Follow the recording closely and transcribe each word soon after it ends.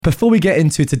Before we get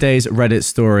into today's Reddit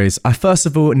stories, I first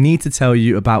of all need to tell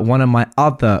you about one of my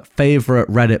other favorite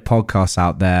Reddit podcasts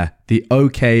out there, the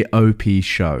OKOP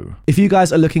Show. If you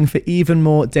guys are looking for even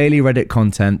more daily Reddit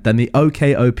content, then the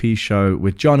OKOP Show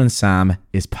with John and Sam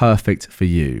is perfect for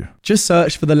you. Just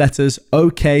search for the letters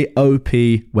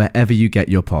OKOP wherever you get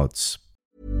your pods.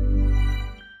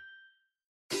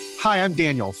 Hi, I'm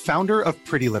Daniel, founder of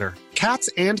Pretty Litter. Cats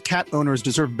and cat owners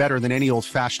deserve better than any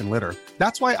old-fashioned litter.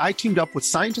 That's why I teamed up with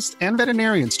scientists and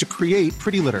veterinarians to create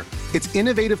Pretty Litter. Its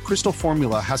innovative crystal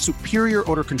formula has superior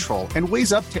odor control and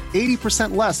weighs up to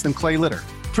 80% less than clay litter.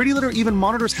 Pretty Litter even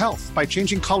monitors health by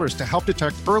changing colors to help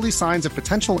detect early signs of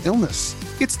potential illness.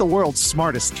 It's the world's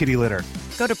smartest kitty litter.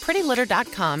 Go to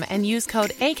prettylitter.com and use code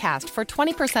ACAST for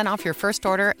 20% off your first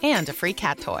order and a free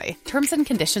cat toy. Terms and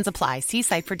conditions apply. See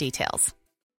site for details.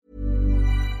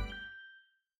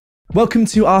 Welcome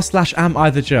to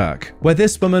r/AmITheA, where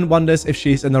this woman wonders if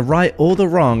she's in the right or the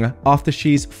wrong after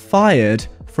she's fired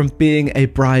from being a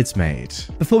bridesmaid.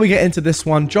 Before we get into this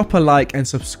one, drop a like and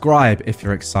subscribe if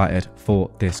you're excited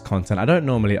for this content. I don't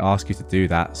normally ask you to do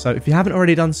that, so if you haven't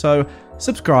already done so,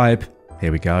 subscribe.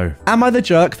 Here we go. Am I the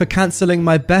jerk for cancelling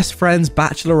my best friend's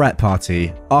bachelorette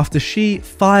party after she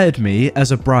fired me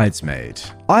as a bridesmaid?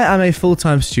 I am a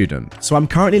full-time student, so I'm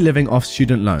currently living off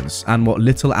student loans and what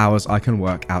little hours I can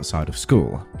work outside of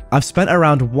school. I've spent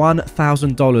around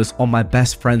 $1,000 on my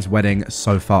best friend's wedding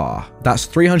so far. That's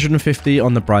 $350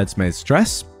 on the bridesmaid's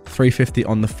dress, $350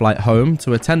 on the flight home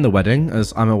to attend the wedding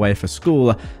as I'm away for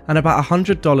school, and about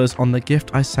 $100 on the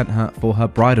gift I sent her for her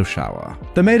bridal shower.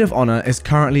 The maid of honor is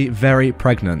currently very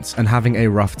pregnant and having a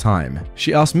rough time.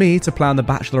 She asked me to plan the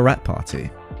bachelorette party.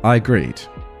 I agreed.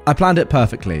 I planned it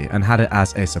perfectly and had it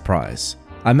as a surprise.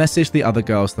 I messaged the other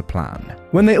girls the plan.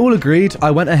 When they all agreed,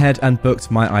 I went ahead and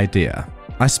booked my idea.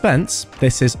 I spent,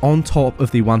 this is on top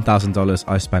of the $1,000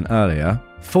 I spent earlier,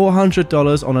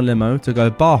 $400 on a limo to go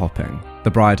bar hopping. The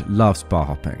bride loves bar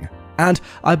hopping. And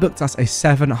I booked us a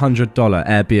 $700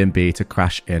 Airbnb to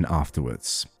crash in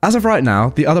afterwards. As of right now,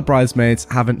 the other bridesmaids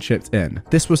haven't chipped in.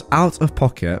 This was out of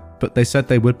pocket, but they said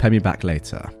they would pay me back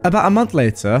later. About a month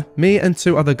later, me and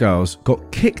two other girls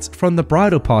got kicked from the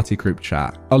bridal party group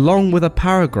chat, along with a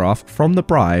paragraph from the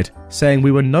bride saying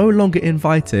we were no longer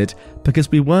invited because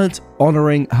we weren't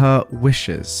honouring her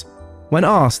wishes. When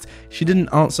asked, she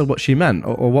didn't answer what she meant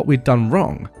or what we'd done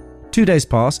wrong. 2 days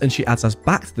pass and she adds us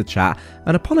back to the chat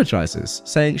and apologises,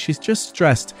 saying she's just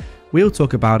stressed, we'll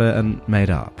talk about it and made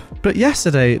up. But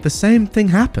yesterday, the same thing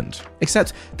happened,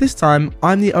 except this time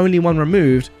I'm the only one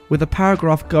removed with a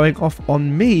paragraph going off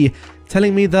on me,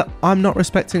 telling me that I'm not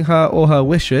respecting her or her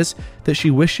wishes, that she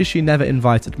wishes she never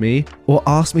invited me or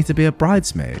asked me to be a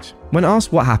bridesmaid. When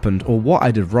asked what happened or what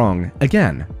I did wrong,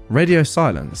 again, radio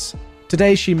silence.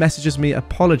 Today, she messages me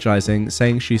apologising,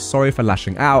 saying she's sorry for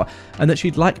lashing out and that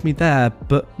she'd like me there,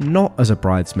 but not as a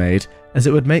bridesmaid, as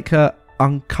it would make her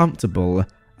uncomfortable,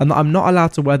 and that I'm not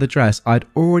allowed to wear the dress I'd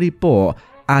already bought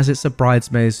as it's a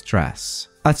bridesmaid's dress.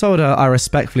 I told her I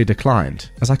respectfully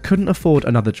declined, as I couldn't afford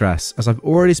another dress, as I've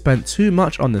already spent too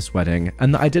much on this wedding,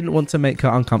 and that I didn't want to make her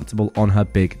uncomfortable on her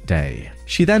big day.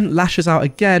 She then lashes out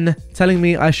again, telling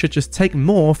me I should just take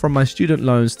more from my student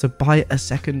loans to buy a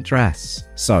second dress.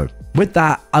 So, with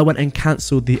that, I went and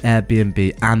cancelled the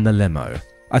Airbnb and the limo.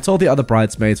 I told the other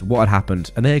bridesmaids what had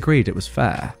happened and they agreed it was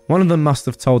fair. One of them must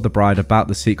have told the bride about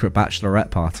the secret bachelorette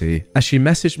party, as she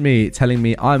messaged me telling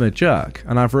me I'm a jerk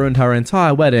and I've ruined her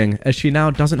entire wedding, as she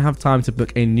now doesn't have time to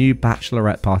book a new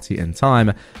bachelorette party in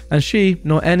time, and she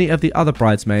nor any of the other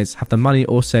bridesmaids have the money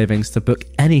or savings to book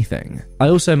anything. I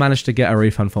also managed to get a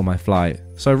refund for my flight,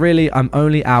 so really I'm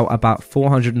only out about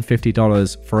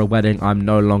 $450 for a wedding I'm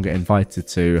no longer invited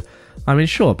to. I mean,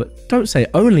 sure, but don't say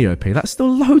only OP, that's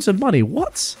still loads of money,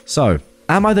 what? So,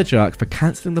 am I the jerk for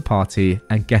cancelling the party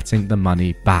and getting the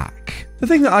money back? The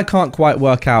thing that I can't quite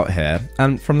work out here,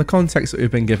 and from the context that we've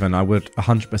been given, I would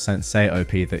 100% say,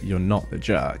 OP, that you're not the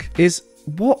jerk, is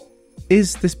what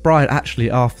is this bride actually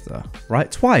after,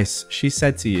 right? Twice she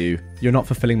said to you, you're not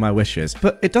fulfilling my wishes,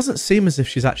 but it doesn't seem as if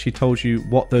she's actually told you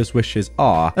what those wishes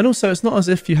are. And also, it's not as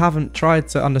if you haven't tried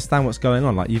to understand what's going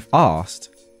on, like you've asked,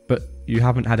 but you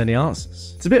haven't had any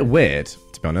answers. It's a bit weird,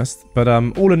 to be honest, but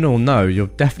all in all, no, you're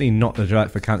definitely not the jerk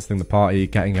for cancelling the party,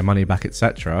 getting your money back,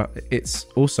 etc. It's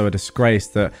also a disgrace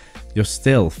that you're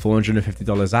still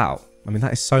 $450 out. I mean,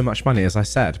 that is so much money, as I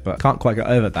said, but can't quite get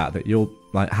over that you're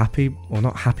like happy, or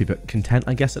not happy, but content,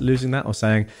 I guess, at losing that, or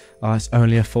saying, oh, it's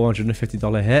only a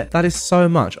 $450 hit. That is so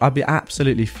much. I'd be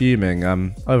absolutely fuming.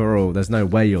 Overall, there's no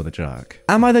way you're the jerk.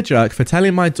 Am I the jerk for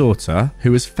telling my daughter,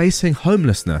 who is facing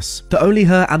homelessness, that only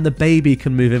her and the baby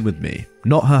can move in with me,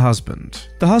 not her husband?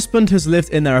 The husband has lived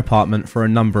in their apartment for a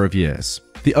number of years.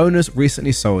 The owners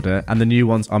recently sold it and the new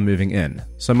ones are moving in,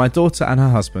 so my daughter and her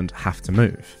husband have to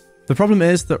move. The problem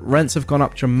is that rents have gone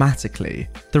up dramatically.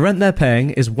 The rent they're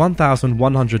paying is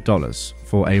 $1,100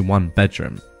 for a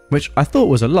 1-bedroom, which I thought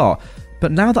was a lot,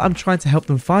 but now that I'm trying to help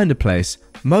them find a place,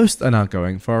 most are now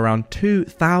going for around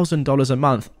 $2,000 a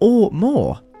month or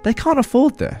more. They can't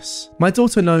afford this. My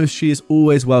daughter knows she is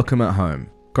always welcome at home.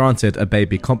 Granted, a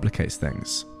baby complicates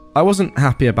things. I wasn't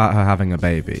happy about her having a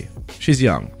baby. She's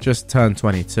young, just turned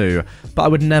 22, but I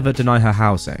would never deny her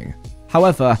housing.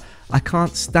 However, I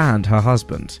can't stand her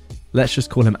husband. Let's just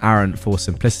call him Aaron for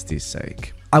simplicity's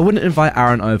sake. I wouldn't invite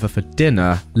Aaron over for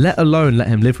dinner, let alone let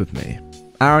him live with me.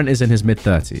 Aaron is in his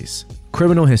mid-30s,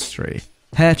 criminal history,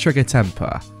 hair trigger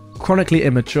temper, chronically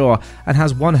immature, and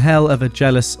has one hell of a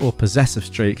jealous or possessive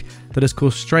streak that has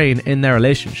caused strain in their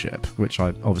relationship, which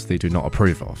I obviously do not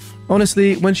approve of.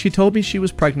 Honestly, when she told me she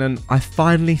was pregnant, I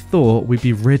finally thought we'd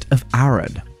be rid of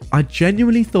Aaron. I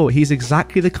genuinely thought he's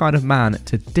exactly the kind of man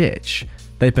to ditch.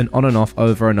 They've been on and off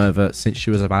over and over since she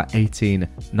was about 18,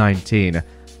 19.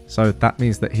 So that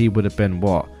means that he would have been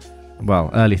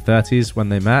early 30s when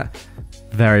they met.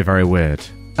 Very, very weird.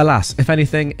 Alas, if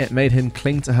anything, it made him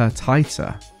cling to her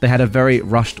tighter. They had a very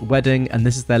rushed wedding, and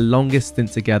this is their longest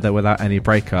stint together without any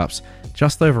breakups,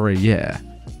 just over a year.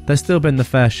 There's still been the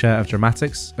fair share of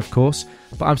dramatics, of course,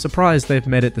 but I'm surprised they've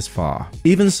made it this far.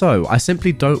 Even so, I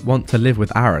simply don't want to live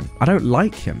with Aaron. I don't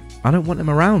like him. I don't want him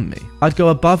around me. I'd go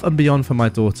above and beyond for my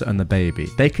daughter and the baby.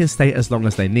 They can stay as long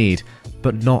as they need,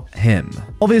 but not him.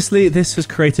 Obviously, this has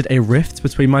created a rift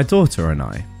between my daughter and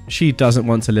I. She doesn't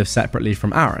want to live separately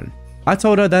from Aaron. I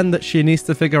told her then that she needs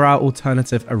to figure out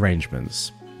alternative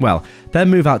arrangements. Well, their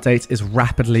move-out date is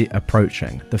rapidly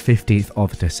approaching, the 15th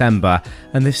of December,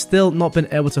 and they've still not been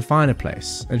able to find a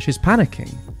place, and she's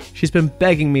panicking. She's been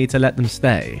begging me to let them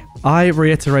stay. I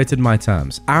reiterated my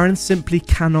terms. Aaron simply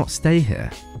cannot stay here.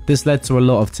 This led to a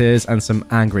lot of tears and some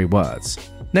angry words,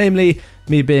 namely,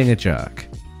 me being a jerk.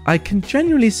 I can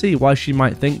genuinely see why she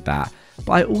might think that,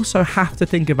 but I also have to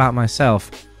think about myself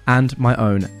and my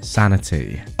own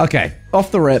sanity. Okay,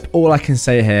 off the rip, all I can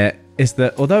say here is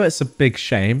that although it's a big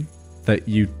shame that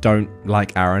you don't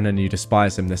like Aaron and you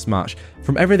despise him this much,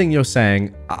 from everything you're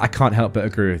saying, I can't help but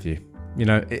agree with you. You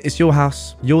know, it's your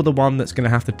house. You're the one that's going to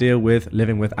have to deal with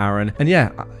living with Aaron. And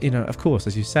yeah, you know, of course,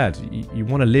 as you said, you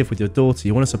want to live with your daughter.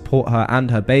 You want to support her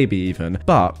and her baby even.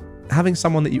 But having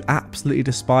someone that you absolutely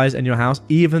despise in your house,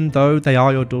 even though they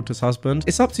are your daughter's husband,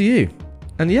 it's up to you.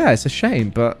 And yeah, it's a shame,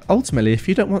 but ultimately, if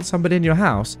you don't want somebody in your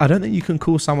house, I don't think you can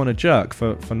call someone a jerk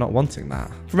for not wanting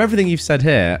that. From everything you've said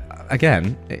here,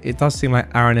 again, it does seem like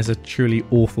Aaron is a truly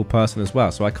awful person as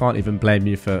well, so I can't even blame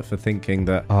you for thinking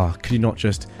that, could you not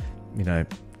just,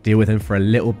 deal with him for a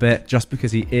little bit, just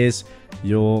because he is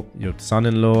your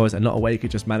son-in-law? Is there not a way you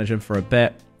could just manage him for a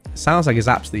bit? Sounds like it's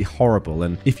absolutely horrible,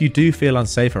 and if you do feel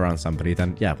unsafe around somebody,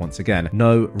 then yeah, once again,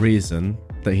 no reason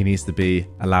that he needs to be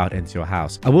allowed into your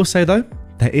house. I will say though,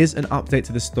 there is an update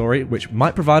to this story which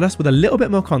might provide us with a little bit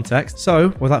more context, so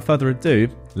without further ado,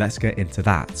 let's get into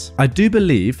that. I do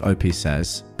believe, OP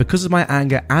says, because of my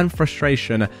anger and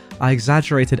frustration, I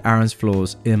exaggerated Aaron's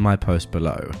flaws in my post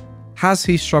below. Has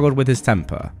he struggled with his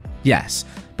temper? Yes,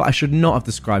 but I should not have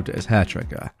described it as hair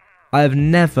trigger. I have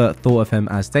never thought of him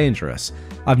as dangerous.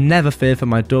 I've never feared for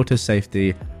my daughter's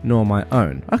safety, nor my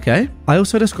own. Okay. I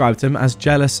also described him as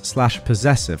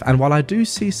jealous/possessive, and while I do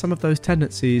see some of those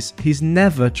tendencies, he's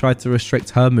never tried to restrict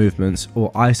her movements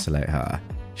or isolate her.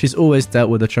 She's always dealt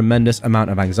with a tremendous amount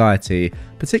of anxiety,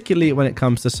 particularly when it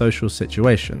comes to social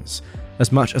situations.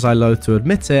 As much as I loathe to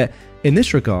admit it, in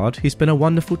this regard, he's been a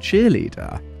wonderful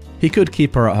cheerleader. He could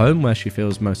keep her at home where she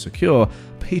feels most secure,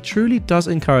 but he truly does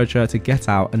encourage her to get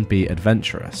out and be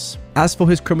adventurous. As for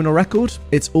his criminal record,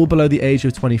 it's all below the age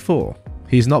of 24.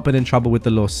 He's not been in trouble with the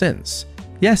law since.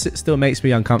 Yes, it still makes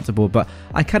me uncomfortable, but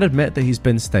I can admit that he's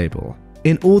been stable.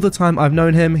 In all the time I've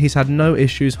known him, he's had no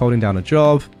issues holding down a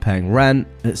job, paying rent,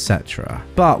 etc.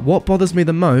 But what bothers me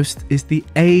the most is the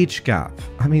age gap.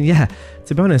 I mean, yeah,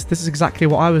 to be honest, this is exactly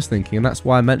what I was thinking, and that's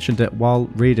why I mentioned it while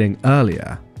reading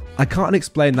earlier. I can't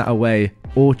explain that away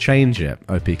or change it,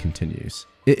 OP continues.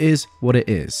 It is what it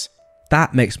is.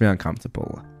 That makes me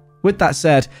uncomfortable. With that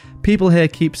said, people here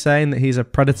keep saying that he's a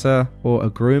predator or a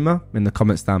groomer in the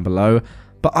comments down below,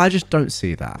 but I just don't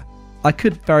see that. I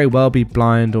could very well be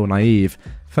blind or naive,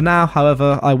 For now,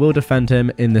 however, I will defend him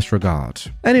in this regard.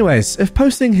 Anyways, if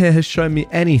posting here has shown me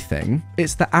anything,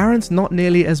 it's that Aaron's not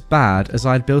nearly as bad as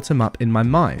I'd built him up in my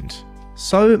mind.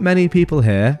 So many people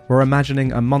here were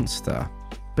imagining a monster,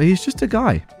 but he's just a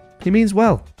guy. He means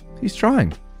well. He's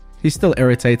trying. He's still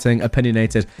irritating,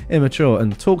 opinionated, immature,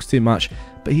 and talks too much,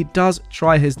 but he does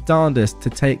try his darndest to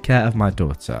take care of my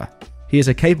daughter. He is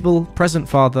a capable, present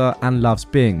father and loves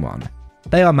being one.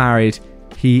 They are married.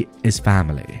 He is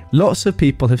family. Lots of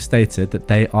people have stated that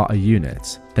they are a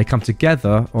unit. They come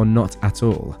together or not at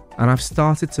all. And I've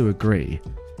started to agree.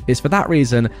 It's for that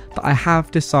reason that I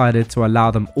have decided to allow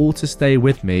them all to stay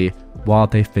with me while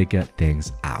they figure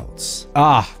things out.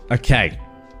 Okay.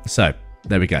 So,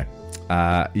 there we go.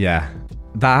 Yeah.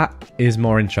 That is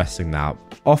more interesting now.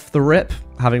 Off the rip,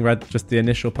 having read just the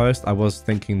initial post, I was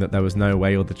thinking that there was no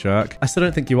way you're the jerk. I still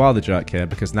don't think you are the jerk here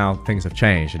because now things have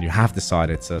changed and you have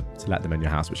decided to let them in your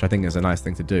house, which I think is a nice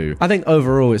thing to do. I think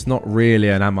overall it's not really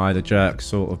an am I the jerk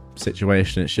sort of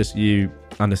situation. It's just you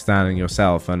understanding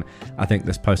yourself, and I think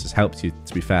this post has helped you,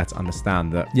 to be fair, to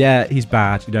understand that, yeah, he's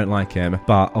bad, you don't like him,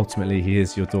 but ultimately he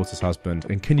is your daughter's husband,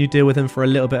 and can you deal with him for a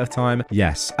little bit of time?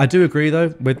 Yes. I do agree though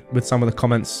with some of the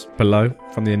comments below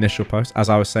from the initial post. As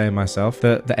I was saying myself,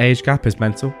 the age gap is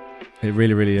mental. It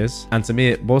really, really is. And to me,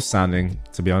 it was sounding,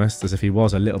 to be honest, as if he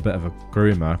was a little bit of a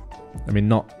groomer. I mean,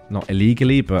 not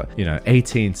illegally, but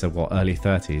 18 to early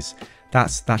 30s.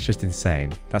 That's just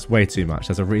insane. That's way too much.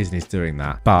 There's a reason he's doing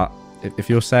that. But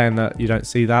if you're saying that you don't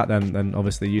see that, then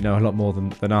obviously you know a lot more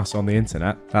than us on the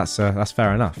internet. That's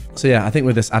fair enough. So yeah, I think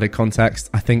with this added context,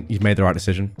 I think you've made the right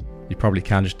decision. You probably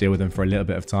can just deal with them for a little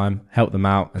bit of time, help them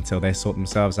out until they sort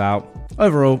themselves out.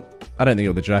 Overall, I don't think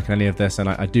you're the jerk in any of this, and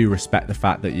I do respect the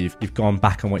fact that you've gone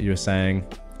back on what you were saying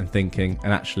and thinking,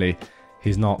 and actually,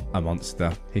 he's not a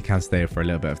monster. He can stay for a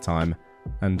little bit of time.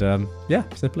 And yeah,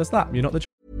 simple as that. You're not the jerk.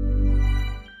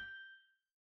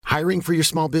 Hiring for your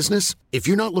small business? If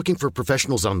you're not looking for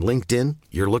professionals on LinkedIn,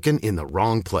 you're looking in the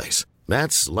wrong place.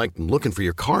 That's like looking for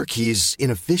your car keys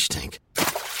in a fish tank.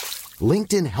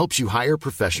 LinkedIn helps you hire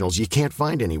professionals you can't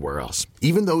find anywhere else,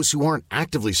 even those who aren't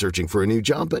actively searching for a new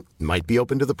job but might be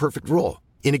open to the perfect role.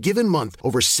 In a given month,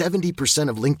 over 70%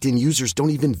 of LinkedIn users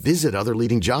don't even visit other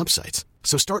leading job sites.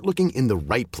 So start looking in the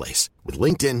right place. With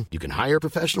LinkedIn, you can hire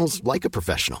professionals like a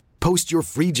professional. Post your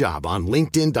free job on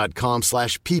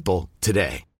linkedin.com/people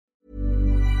today.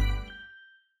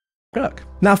 Jerk.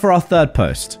 Now for our third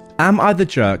post. Am I the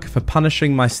jerk for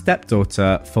punishing my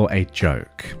stepdaughter for a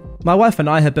joke? My wife and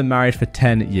I have been married for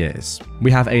 10 years. We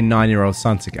have a 9-year-old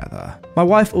son together. My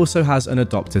wife also has an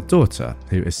adopted daughter,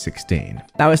 who is 16.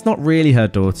 Now, it's not really her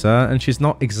daughter, and she's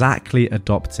not exactly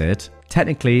adopted.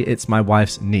 Technically, it's my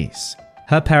wife's niece.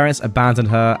 Her parents abandoned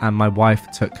her, and my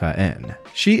wife took her in.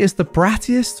 She is the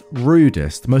brattiest,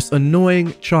 rudest, most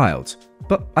annoying child,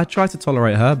 but I try to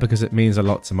tolerate her because it means a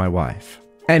lot to my wife.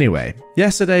 Anyway,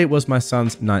 yesterday was my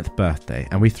son's 9th birthday,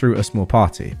 and we threw a small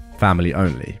party, family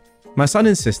only. My son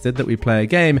insisted that we play a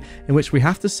game in which we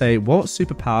have to say what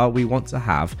superpower we want to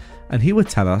have, and he would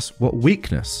tell us what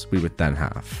weakness we would then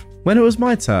have. When it was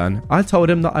my turn, I told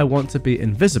him that I want to be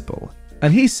invisible,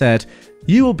 and he said,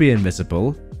 "You will be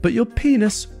invisible, but your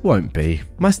penis won't be."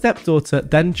 My stepdaughter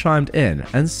then chimed in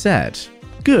and said,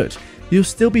 "Good, you'll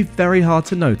still be very hard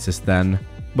to notice then."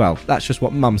 Well, that's just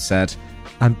what Mum said,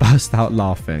 and burst out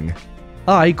laughing.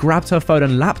 I grabbed her phone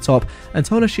and laptop and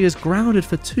told her she is grounded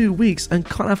for 2 weeks and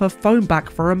can't have her phone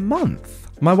back for a month.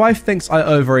 My wife thinks I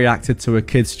overreacted to a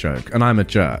kid's joke and I'm a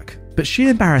jerk, but she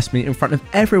embarrassed me in front of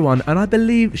everyone and I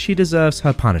believe she deserves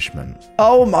her punishment.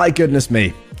 Oh my goodness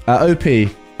me. OP,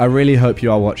 I really hope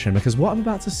you are watching because what I'm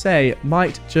about to say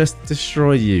might just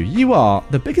destroy you. You are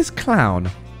the biggest clown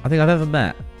I think I've ever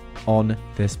met on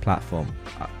this platform.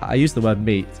 I use the word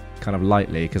meet kind of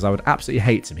lightly because I would absolutely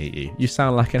hate to meet you. You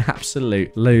sound like an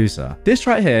absolute loser. This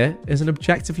right here is an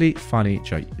objectively funny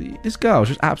joke. This girl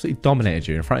just absolutely dominated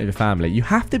you in front of your family. You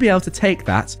have to be able to take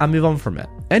that and move on from it.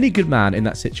 Any good man in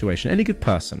that situation, any good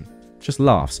person just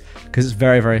laughs because it's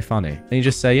very, very funny. And you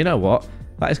just say, you know what?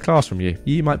 That is class from you.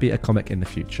 You might be a comic in the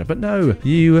future. But no,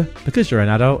 you, because you're an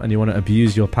adult and you want to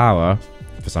abuse your power,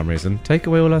 for some reason, take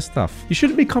away all her stuff. You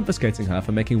shouldn't be confiscating her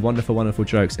for making wonderful, wonderful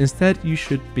jokes. Instead, you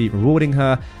should be rewarding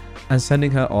her and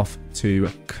sending her off to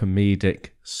comedic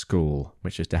school,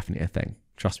 which is definitely a thing.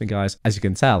 Trust me, guys. As you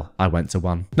can tell, I went to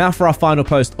one. Now for our final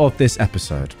post of this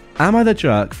episode. Am I the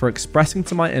jerk for expressing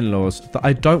to my in-laws that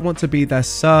I don't want to be their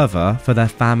server for their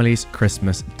family's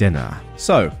Christmas dinner?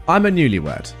 So, I'm a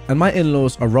newlywed, and my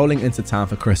in-laws are rolling into town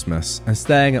for Christmas and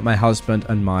staying at my husband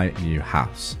and my new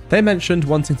house. They mentioned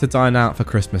wanting to dine out for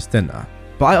Christmas dinner,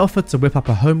 but I offered to whip up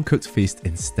a home-cooked feast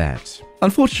instead.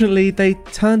 Unfortunately, they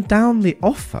turned down the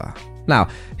offer. Now,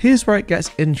 here's where it gets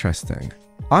interesting.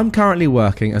 I'm currently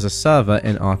working as a server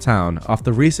in our town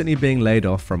after recently being laid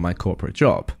off from my corporate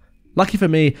job. Lucky for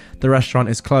me, the restaurant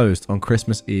is closed on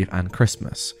Christmas Eve and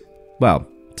Christmas. Well,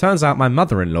 turns out my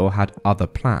mother-in-law had other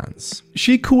plans.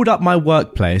 She called up my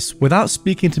workplace without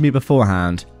speaking to me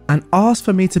beforehand and asked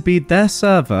for me to be their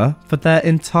server for their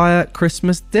entire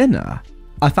Christmas dinner.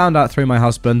 I found out through my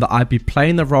husband that I'd be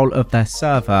playing the role of their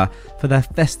server for their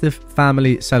festive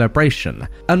family celebration,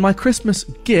 and my Christmas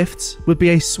gifts would be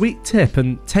a sweet tip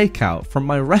and takeout from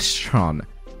my restaurant.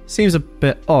 Seems a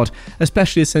bit odd,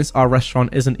 especially since our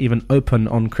restaurant isn't even open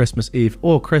on Christmas Eve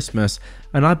or Christmas,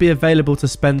 and I'd be available to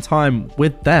spend time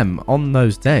with them on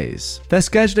those days. They're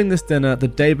scheduling this dinner the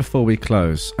day before we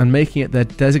close and making it their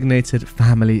designated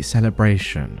family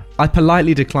celebration. I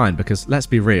politely declined because, let's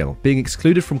be real, being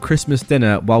excluded from Christmas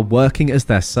dinner while working as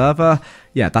their server,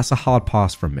 yeah, that's a hard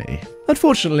pass from me.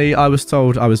 Unfortunately, I was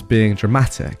told I was being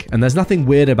dramatic, and there's nothing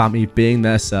weird about me being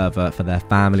their server for their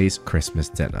family's Christmas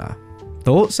dinner.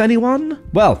 Thoughts, anyone?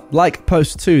 Well, like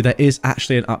post 2, there is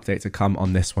actually an update to come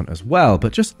on this one as well,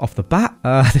 but just off the bat,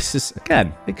 this is,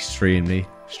 again, extremely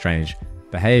strange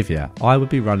behavior. I would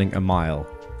be running a mile.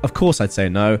 Of course I'd say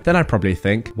no. Then I'd probably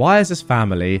think, why is this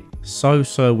family so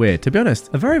weird? To be honest,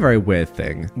 a very weird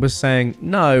thing was saying,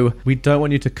 no, we don't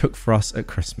want you to cook for us at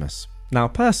Christmas. Now,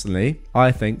 personally,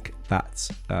 I think that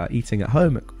eating at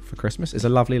home for Christmas is a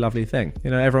lovely thing.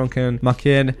 You know, everyone can muck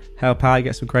in, help out,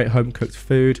 get some great home-cooked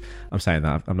food. I'm saying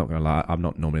that, I'm not going to lie, I'm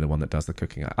not normally the one that does the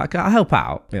cooking. I help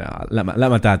out, you know, let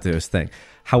my dad do his thing.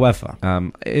 However,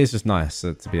 it is just nice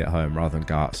to be at home rather than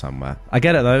go out somewhere. I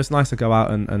get it though, it's nice to go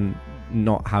out and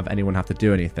not have anyone have to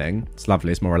do anything. It's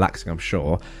lovely, it's more relaxing, I'm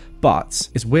sure. But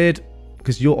it's weird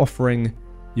because you're offering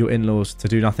your in-laws to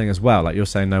do nothing as well. Like, you're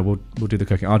saying, no, we'll do the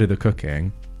cooking, I'll do the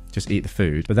cooking, just eat the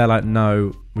food. But they're like,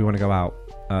 no, we want to go out.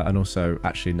 And also,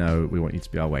 actually, no, we want you to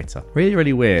be our waiter.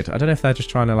 Really weird. I don't know if they're just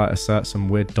trying to like assert some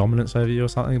weird dominance over you or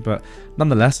something, but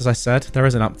nonetheless, as I said, there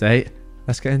is an update.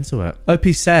 Let's get into it. OP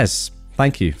says,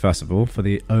 thank you, first of all, for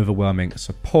the overwhelming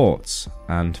support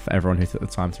and for everyone who took the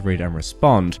time to read and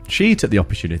respond. She took the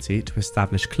opportunity to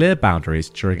establish clear boundaries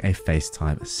during a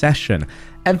FaceTime session,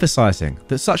 emphasizing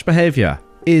that such behavior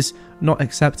is not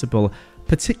acceptable,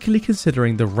 particularly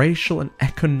considering the racial and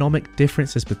economic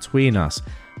differences between us.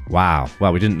 Wow,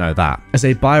 well, we didn't know that. As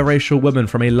a biracial woman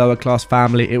from a lower class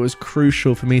family, it was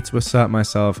crucial for me to assert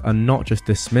myself and not just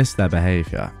dismiss their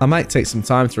behavior. I might take some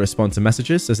time to respond to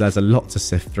messages as there's a lot to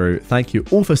sift through. Thank you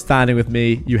all for standing with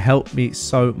me. You helped me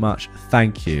so much.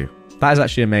 Thank you. That is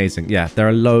actually amazing. Yeah, there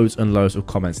are loads and loads of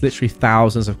comments, literally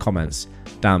thousands of comments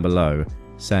down below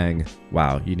saying,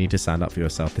 wow, you need to stand up for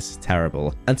yourself. This is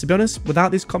terrible. And to be honest,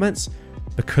 without these comments,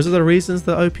 because of the reasons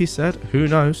that OP said, who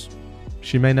knows?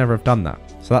 She may never have done that.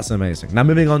 So that's amazing. Now,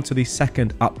 moving on to the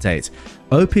second update.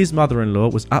 OP's mother-in-law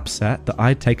was upset that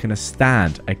I'd taken a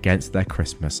stand against their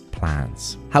Christmas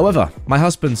plans. However, my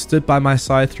husband stood by my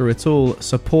side through it all,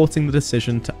 supporting the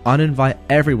decision to uninvite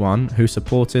everyone who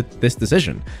supported this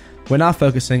decision. We're now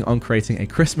focusing on creating a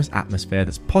Christmas atmosphere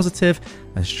that's positive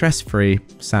and stress-free,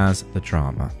 sans the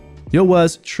drama. Your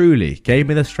words truly gave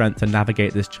me the strength to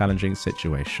navigate this challenging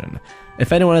situation.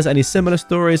 If anyone has any similar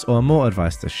stories or more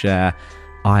advice to share,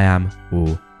 I am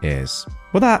all ears.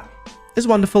 Well, that is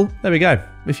wonderful. There we go.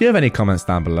 If you have any comments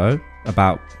down below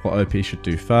about what OP should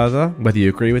do further, whether you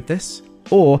agree with this,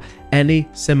 or any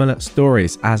similar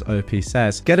stories, as OP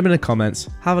says, get them in the comments.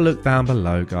 Have a look down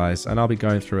below, guys, and I'll be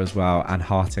going through as well and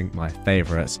hearting my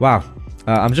favorites. Wow.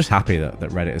 I'm just happy that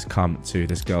Reddit has come to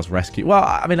this girl's rescue. Well,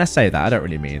 I mean, I say that. I don't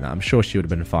really mean that. I'm sure she would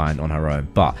have been fine on her own.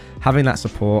 But having that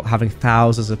support, having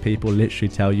thousands of people literally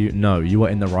tell you, no, you are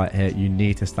in the right here. You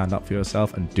need to stand up for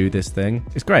yourself and do this thing.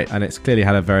 It's great. And it's clearly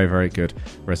had a very good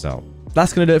result.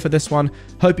 That's going to do it for this one.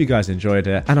 Hope you guys enjoyed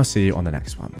it. And I'll see you on the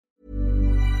next one.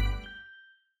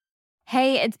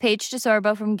 Hey, it's Paige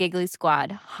DeSorbo from Giggly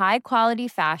Squad. High quality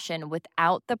fashion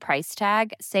without the price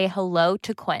tag. Say hello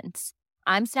to Quince.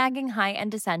 I'm snagging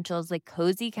high-end essentials like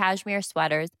cozy cashmere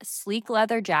sweaters, sleek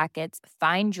leather jackets,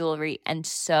 fine jewelry, and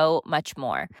so much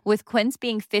more. With Quince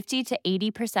being 50 to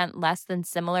 80% less than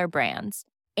similar brands.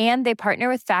 And they partner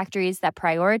with factories that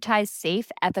prioritize safe,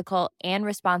 ethical, and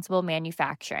responsible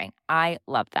manufacturing. I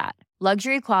love that.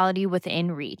 Luxury quality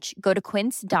within reach. Go to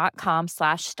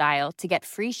quince.com/style to get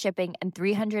free shipping and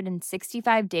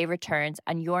 365-day returns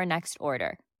on your next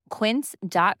order.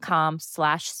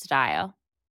 Quince.com/style.